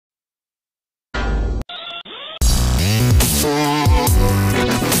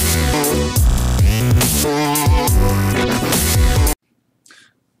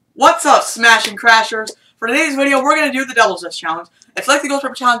What's smashing crashers? For today's video, we're going to do the Devil's Dust Challenge. It's like the Ghost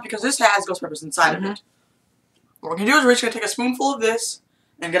Pepper Challenge because this has Ghost Peppers inside of it. What we're going to do is we're just going to take a spoonful of this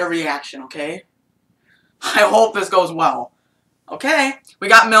and get a reaction, okay? I hope this goes well. Okay, we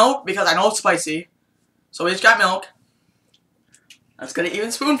got milk because I know it's spicy. So we just got milk. Let's get an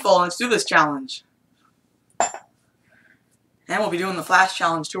even spoonful and let's do this challenge. And we'll be doing the flash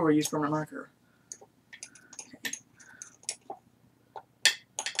challenge too, where we use permanent marker.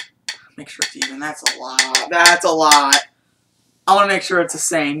 Make sure it's even. That's a lot. That's a lot. I want to make sure it's the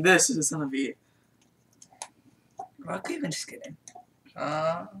same. This is going to be. Okay, I'm just kidding.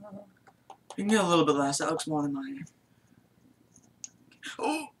 You can get a little bit less. That looks more than mine.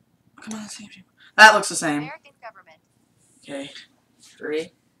 Oh, come on, same shape. That looks the same. American government. Okay.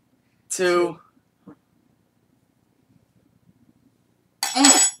 3, 2.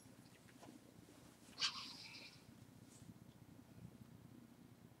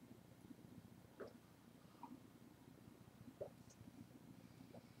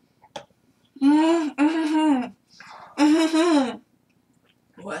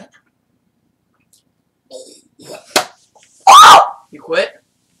 What? You quit?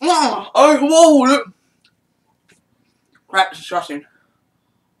 Whoa! Crap, disgusting.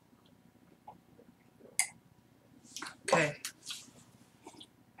 Okay.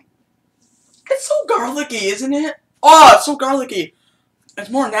 It's so garlicky, isn't it? Oh, it's so garlicky. It's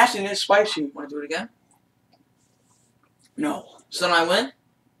more nasty than it's spicy. Want to do it again? No. So then I win?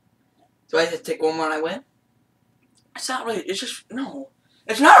 Do I have to take one more and I win? It's not really, it's just, no.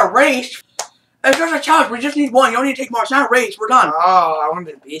 It's not a race. It's just a challenge. We just need one. You don't need to take more. It's not a race. We're done. Oh, I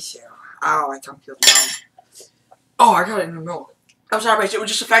wanted to beat you. Oh, my tongue feels numb. Oh, I got it in the milk. It's not a race. It was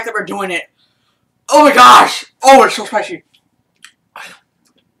just the fact that we're doing it. Oh my gosh. Oh, it's so spicy.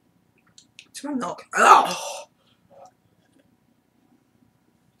 It's my milk. Oh.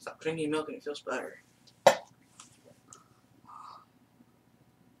 Stop putting in milk and it feels better.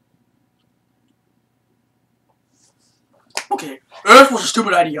 Okay. This was a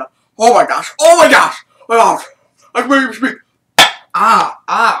stupid idea. Oh my gosh. Oh my gosh. Oh my gosh. I can make you speak. I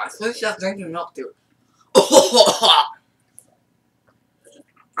thought you were drinking milk, dude.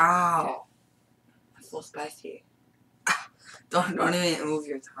 Ow. That's so spicy. Don't even move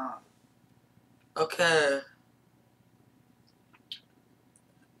your tongue. Okay.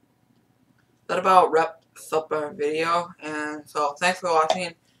 That about wraps up our video. And so, thanks for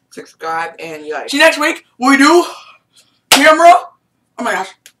watching. Subscribe and like. See you next week. We do camera. Oh my gosh.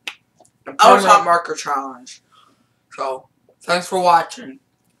 Permanent marker challenge. So, thanks for watching.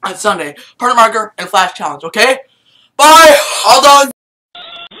 On Sunday. Permanent marker and flash challenge, okay? Bye! All done.